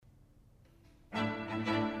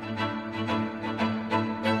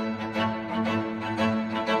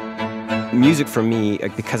music for me,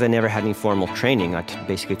 because I never had any formal training, I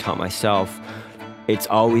basically taught myself. It's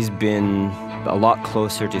always been a lot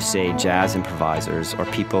closer to, say, jazz improvisers or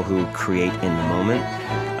people who create in the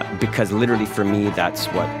moment, because literally for me, that's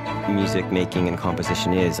what music making and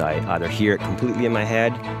composition is. I either hear it completely in my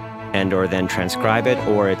head and or then transcribe it,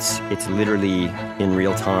 or it's literally in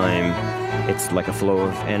real time. It's like a flow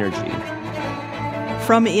of energy.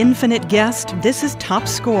 From Infinite Guest, this is Top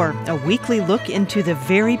Score, a weekly look into the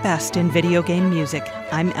very best in video game music.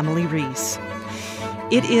 I'm Emily Reese.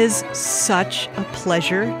 It is such a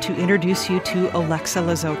pleasure to introduce you to Oleksy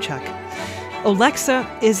Lazowchuk. Oleksy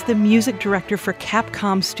is the music director for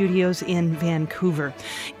Capcom Studios in Vancouver.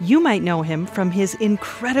 You might know him from his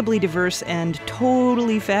incredibly diverse and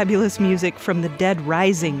totally fabulous music from the Dead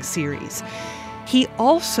Rising series. He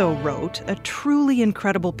also wrote a truly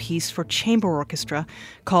incredible piece for chamber orchestra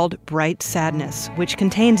called Bright Sadness, which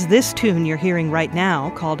contains this tune you're hearing right now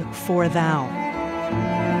called For Thou.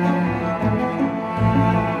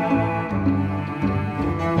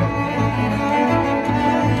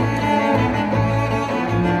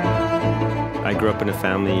 I grew up in a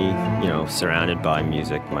family, surrounded by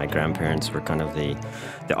music. My grandparents were kind of the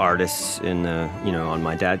artists on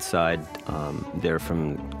my dad's side. They're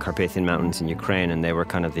from Carpathian Mountains in Ukraine, and they were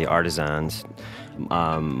kind of the artisans.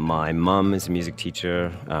 My mom is a music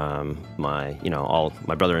teacher. My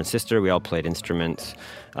brother and sister, we all played instruments.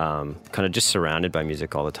 Kind of just surrounded by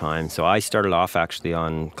music all the time. So I started off actually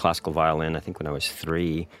on classical violin, I think when I was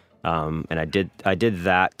 3, and I did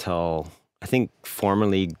that till, I think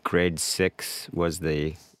formally grade 6 was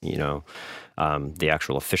the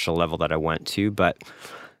actual official level that I went to. But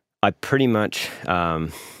I pretty much,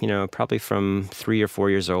 probably from 3 or 4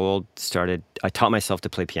 years old, I taught myself to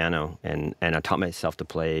play piano and I taught myself to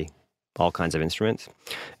play all kinds of instruments.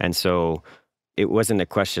 And so it wasn't a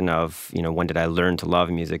question of, when did I learn to love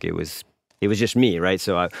music? It was just me, right?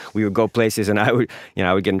 So we would go places, and I would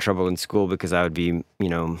get in trouble in school because I would be,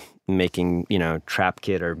 making, trap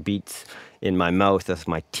kit or beats in my mouth with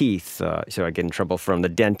my teeth. So I'd get in trouble from the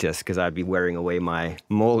dentist because I'd be wearing away my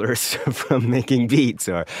molars from making beats,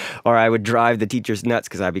 or I would drive the teachers nuts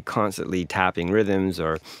because I'd be constantly tapping rhythms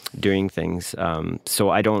or doing things. So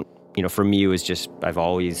I don't, for me, it was just,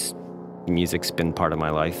 music's been part of my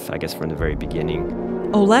life, I guess, from the very beginning.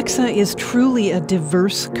 Oleksy is truly a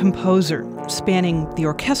diverse composer, spanning the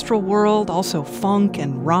orchestral world, also funk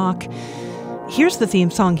and rock. Here's the theme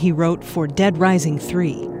song he wrote for Dead Rising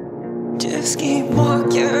 3. Just keep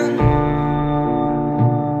walking.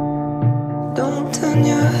 Don't turn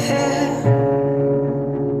your head.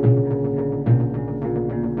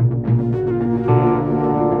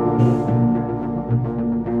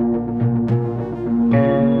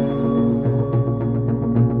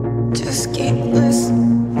 Just keep listening.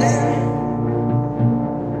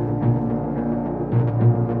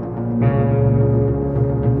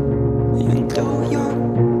 You know you're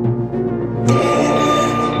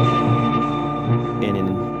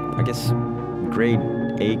grade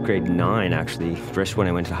 8, grade 9, actually, first when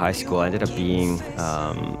I went to high school, I ended up being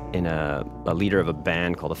in a leader of a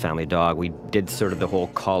band called the Family Dog. We did sort of the whole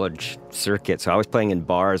college circuit. So I was playing in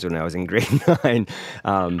bars when I was in grade 9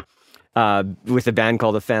 with a band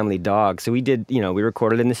called the Family Dog. So we did, we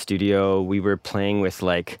recorded in the studio. We were playing with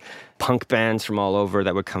like punk bands from all over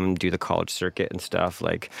that would come do the college circuit and stuff.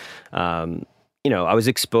 I was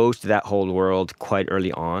exposed to that whole world quite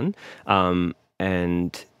early on.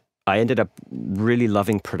 And I ended up really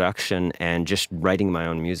loving production and just writing my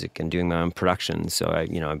own music and doing my own productions. So I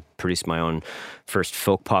produced my own first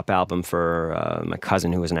folk pop album for my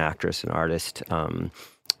cousin, who was an actress and artist. In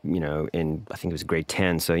I think it was grade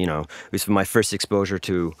 10. So it was my first exposure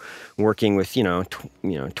to working with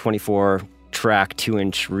 24 track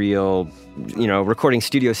 2-inch reel, recording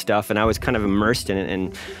studio stuff, and I was kind of immersed in it.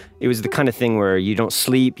 And it was the kind of thing where you don't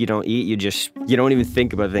sleep, you don't eat, you don't even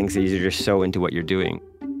think about things. You're just so into what you're doing.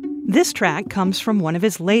 This track comes from one of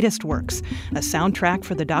his latest works, a soundtrack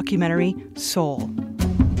for the documentary Soul.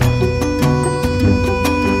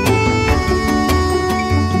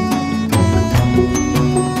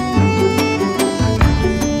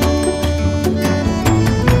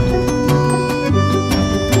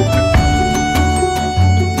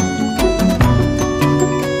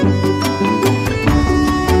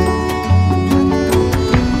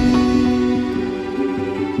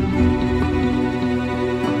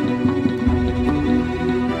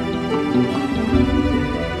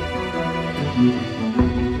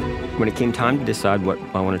 When it came time to decide what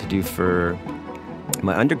I wanted to do for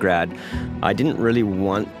my undergrad, I didn't really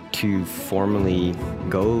want to formally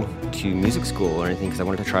go to music school or anything because I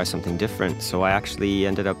wanted to try something different. So I actually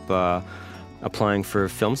ended up applying for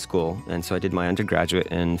film school. And so I did my undergraduate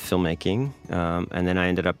in filmmaking. And then I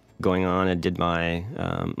ended up going on and did my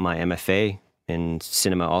MFA in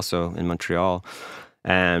cinema also in Montreal.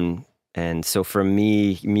 And so for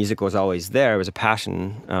me, music was always there. It was a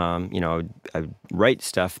passion. I'd write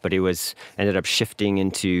stuff, but it ended up shifting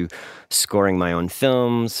into scoring my own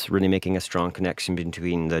films, really making a strong connection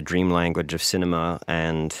between the dream language of cinema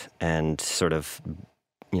and sort of,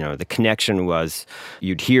 the connection was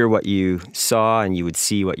you'd hear what you saw and you would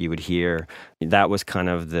see what you would hear. That was kind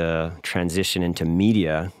of the transition into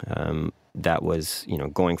media. That was,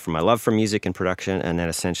 going from my love for music and production and then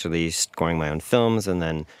essentially scoring my own films and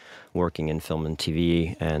then working in film and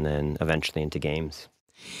TV and then eventually into games.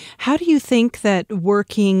 How do you think that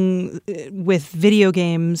working with video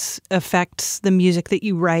games affects the music that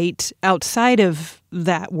you write outside of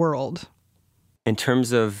that world? In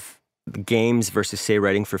terms of games versus, say,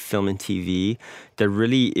 writing for film and TV, there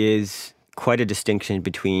really is quite a distinction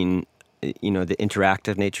between, the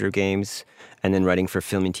interactive nature of games and then writing for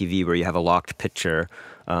film and TV where you have a locked picture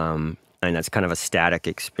and that's kind of a static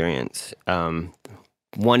experience.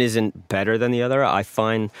 One isn't better than the other. I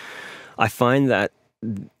find that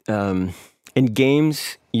in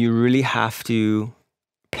games, you really have to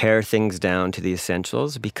pare things down to the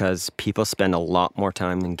essentials because people spend a lot more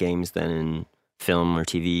time in games than in film or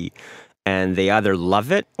TV, and they either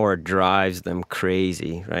love it or it drives them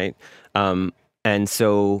crazy, right? And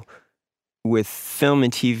so with film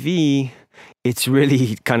and TV, it's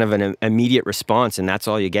really kind of an immediate response, and that's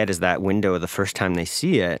all you get is that window the first time they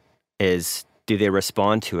see it is, do they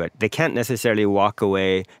respond to it? They can't necessarily walk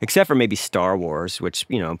away, except for maybe Star Wars, which,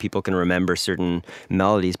 people can remember certain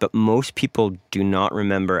melodies, but most people do not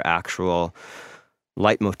remember actual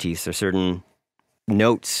leitmotifs or certain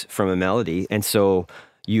notes from a melody. And so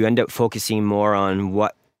you end up focusing more on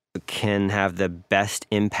what can have the best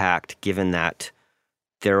impact given that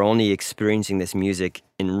they're only experiencing this music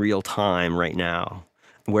in real time right now.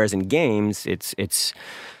 Whereas in games, it's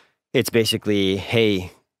basically,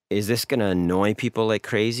 hey, is this going to annoy people like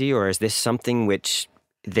crazy, or is this something which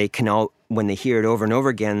they can all, when they hear it over and over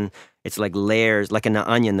again, it's like layers, like an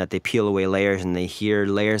onion that they peel away layers and they hear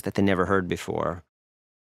layers that they never heard before.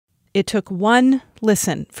 It took one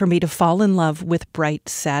listen for me to fall in love with Bright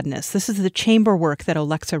Sadness. This is the chamber work that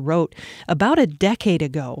Alexa wrote about a decade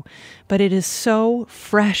ago, but it is so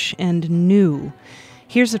fresh and new.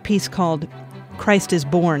 Here's a piece called Christ is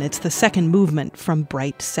Born. It's the second movement from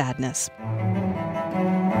Bright Sadness.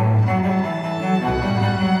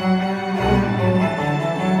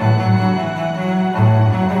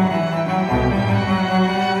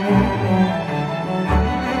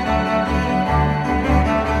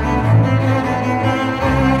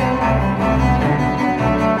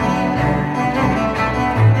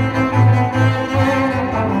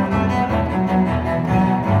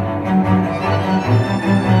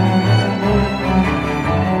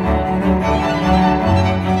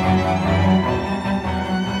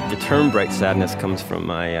 The term Bright Sadness comes from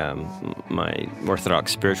my my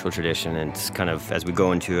Orthodox spiritual tradition, and it's kind of, as we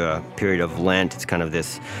go into a period of Lent, it's kind of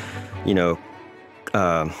this,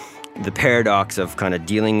 the paradox of kind of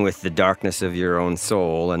dealing with the darkness of your own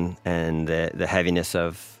soul and the heaviness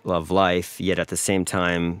of life, yet at the same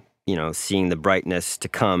time, seeing the brightness to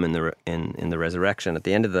come in the resurrection at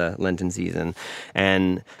the end of the Lenten season.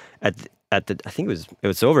 And I think it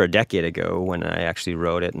was over a decade ago when I actually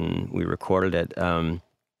wrote it and we recorded it.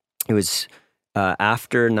 It was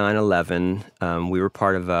after 9/11. We were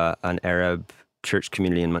part of an Arab church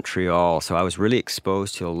community in Montreal, so I was really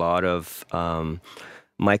exposed to a lot of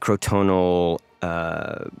microtonal,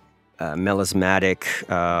 melismatic,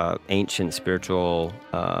 ancient spiritual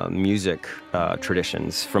music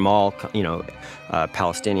traditions from all,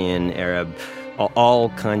 Palestinian, Arab, all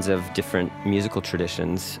kinds of different musical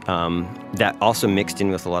traditions that also mixed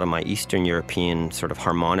in with a lot of my Eastern European sort of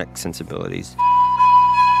harmonic sensibilities.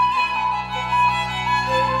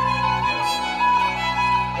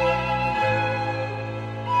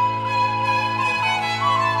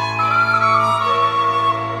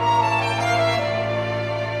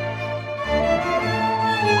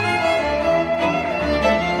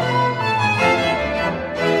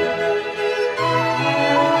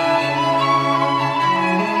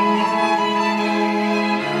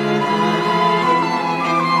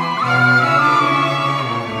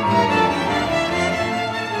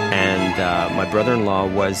 My brother-in-law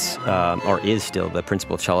was, or is still, the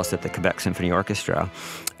principal cellist at the Quebec Symphony Orchestra,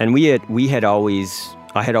 and I had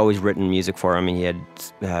always written music for him, and he had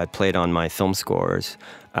played on my film scores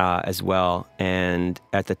as well. And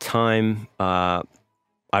at the time, I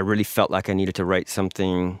really felt like I needed to write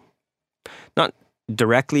something, not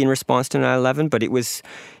directly in response to 9/11, but it was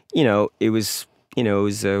a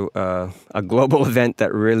global event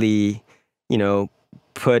that really,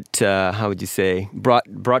 put how would you say,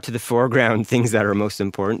 brought to the foreground things that are most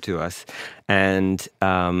important to us, and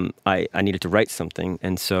I needed to write something,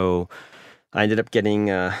 and so I ended up getting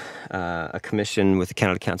a commission with the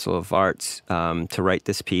Canada Council of Arts to write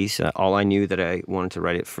this piece. All I knew that I wanted to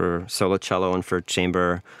write it for solo cello and for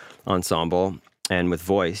chamber ensemble and with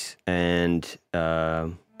voice, and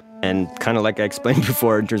kind of like I explained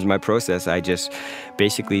before in terms of my process, I just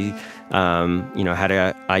basically, had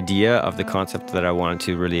an idea of the concept that I wanted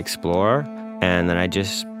to really explore, and then I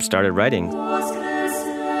just started writing.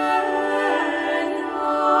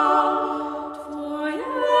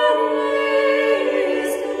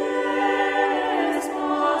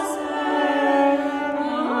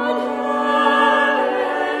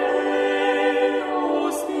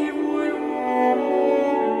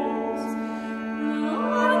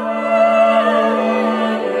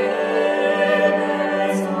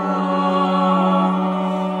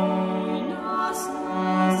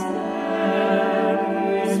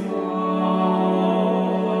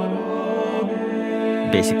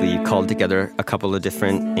 Basically called together a couple of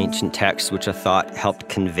different ancient texts, which I thought helped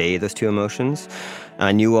convey those two emotions.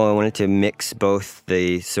 I knew I wanted to mix both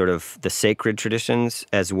the sort of the sacred traditions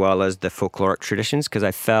as well as the folkloric traditions, because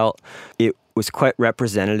I felt it was quite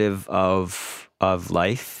representative of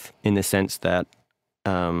life, in the sense that,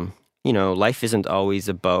 life isn't always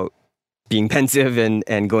about being pensive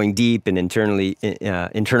and going deep and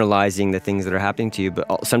internalizing the things that are happening to you,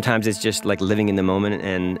 but sometimes it's just like living in the moment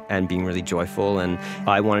and being really joyful. And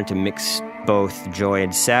I wanted to mix both joy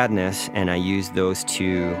and sadness, and I used those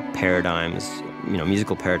two paradigms,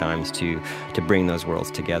 musical paradigms, to bring those worlds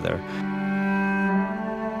together.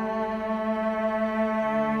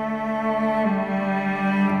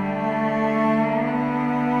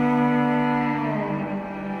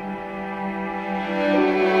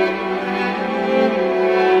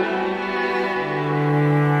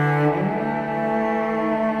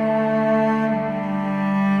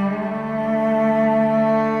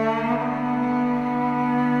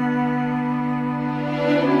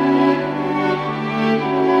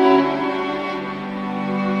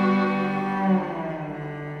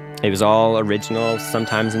 It was all original,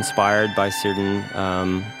 sometimes inspired by certain,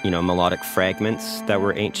 melodic fragments that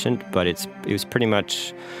were ancient, but it was pretty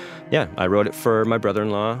much, I wrote it for my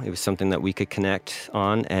brother-in-law. It was something that we could connect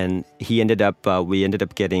on, and we ended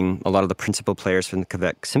up getting a lot of the principal players from the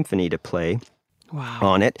Quebec Symphony to play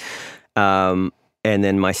on it. And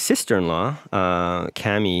then my sister-in-law,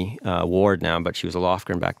 Cami Ward now, but she was a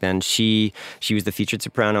Lofgren back then, she was the featured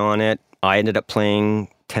soprano on it. I ended up playing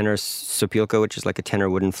tenor sopilka, which is like a tenor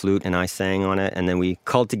wooden flute, and I sang on it. And then we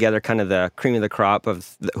called together kind of the cream of the crop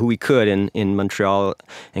of who we could in Montreal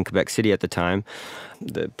and Quebec City at the time.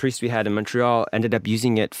 The priest we had in Montreal ended up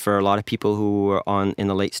using it for a lot of people who were in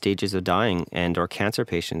the late stages of dying or cancer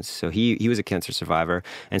patients. So he was a cancer survivor.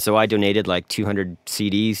 And so I donated like 200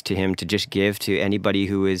 CDs to him to just give to anybody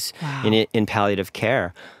who is in palliative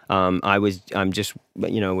care. I was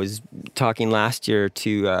talking last year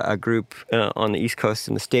to a group on the East Coast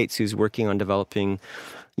in the States who's working on developing,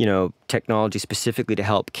 technology specifically to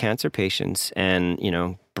help cancer patients, and,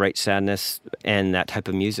 Bright Sadness and that type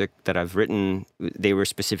of music that I've written, they were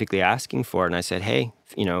specifically asking for. And I said, hey,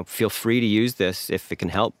 feel free to use this if it can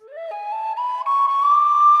help.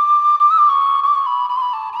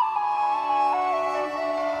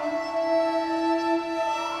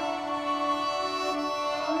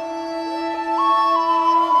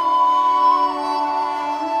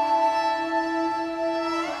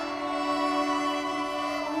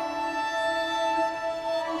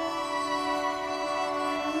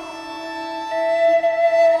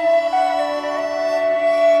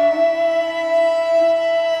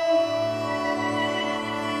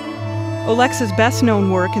 Olexa's best-known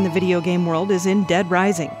work in the video game world is in Dead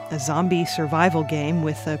Rising, a zombie survival game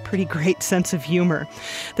with a pretty great sense of humor.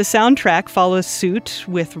 The soundtrack follows suit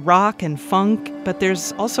with rock and funk, but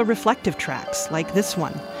there's also reflective tracks like this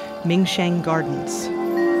one, Mingsheng Gardens.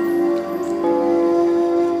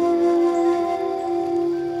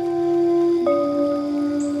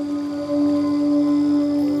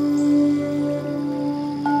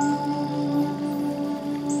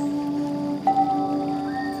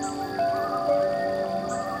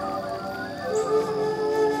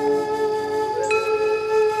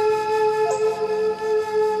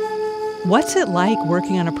 What's it like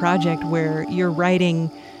working on a project where you're writing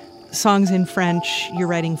songs in French, you're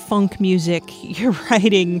writing funk music, you're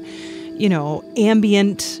writing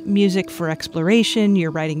ambient music for exploration,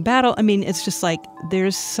 you're writing battle. I mean, it's just like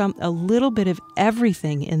there's a little bit of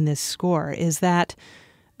everything in this score. Is that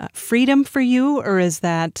freedom for you, or is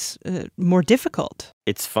that more difficult?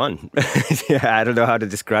 It's fun. I don't know how to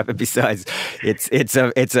describe it. Besides,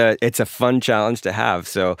 it's a fun challenge to have.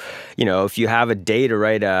 So, if you have a day to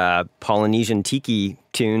write a Polynesian tiki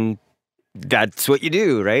tune, that's what you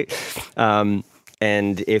do, right?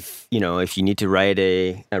 And if you need to write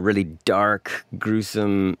a really dark,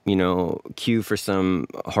 gruesome, cue for some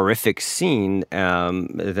horrific scene,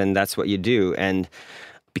 then that's what you do. And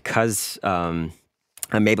because I'm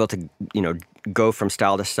able to, go from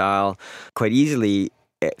style to style quite easily.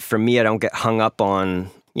 For me, I don't get hung up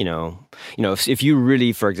on, if you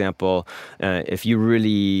really, for example, if you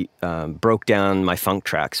really broke down my funk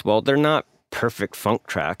tracks, well, they're not perfect funk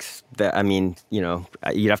tracks. You'd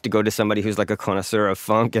have to go to somebody who's like a connoisseur of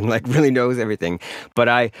funk and like really knows everything.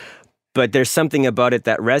 But there's something about it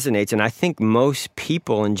that resonates, and I think most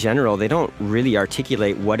people in general, they don't really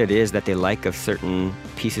articulate what it is that they like of certain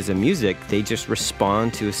pieces of music. They just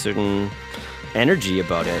respond to a certain energy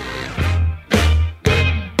about it.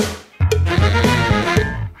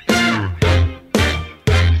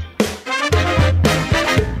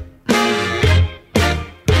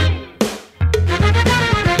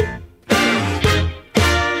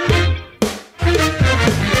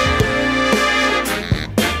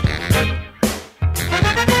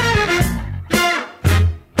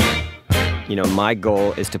 My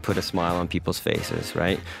goal is to put a smile on people's faces,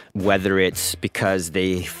 right? Whether it's because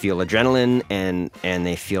they feel adrenaline and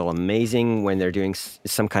they feel amazing when they're doing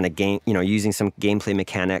some kind of game, using some gameplay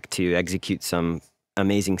mechanic to execute some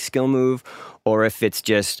amazing skill move, or if it's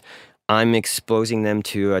just I'm exposing them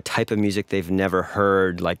to a type of music they've never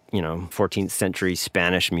heard, like, 14th century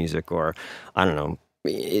Spanish music, or, I don't know,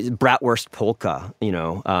 Bratwurst polka,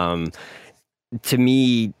 to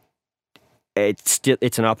me,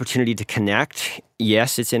 it's an opportunity to connect.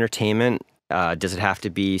 Yes, it's entertainment. Does it have to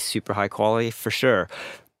be super high quality? For sure.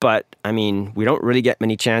 But, we don't really get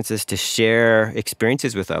many chances to share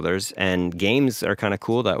experiences with others, and games are kind of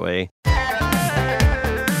cool that way.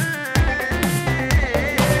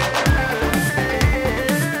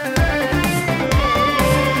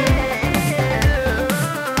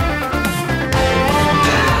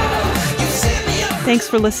 Thanks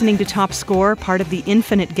for listening to Top Score, part of the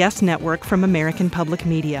Infinite Guest Network from American Public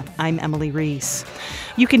Media. I'm Emily Reese.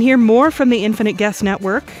 You can hear more from the Infinite Guest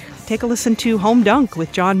Network. Take a listen to Home Dunk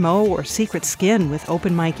with John Moe or Secret Skin with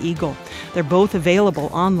Open Mike Eagle. They're both available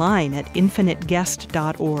online at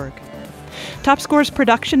infiniteguest.org. Top Score's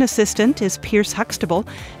production assistant is Pierce Huxtable,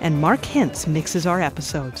 and Mark Hintz mixes our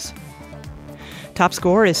episodes. Top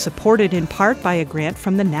Score is supported in part by a grant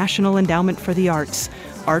from the National Endowment for the Arts,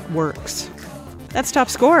 ArtWorks. That's Top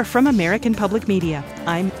Score from American Public Media.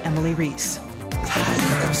 I'm Emily Reese.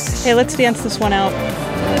 Hey, let's dance this one out.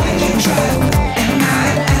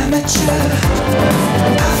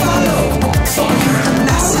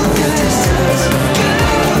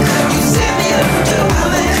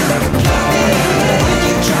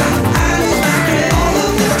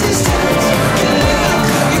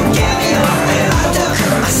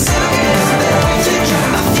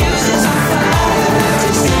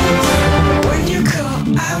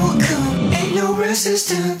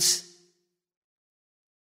 Resistance.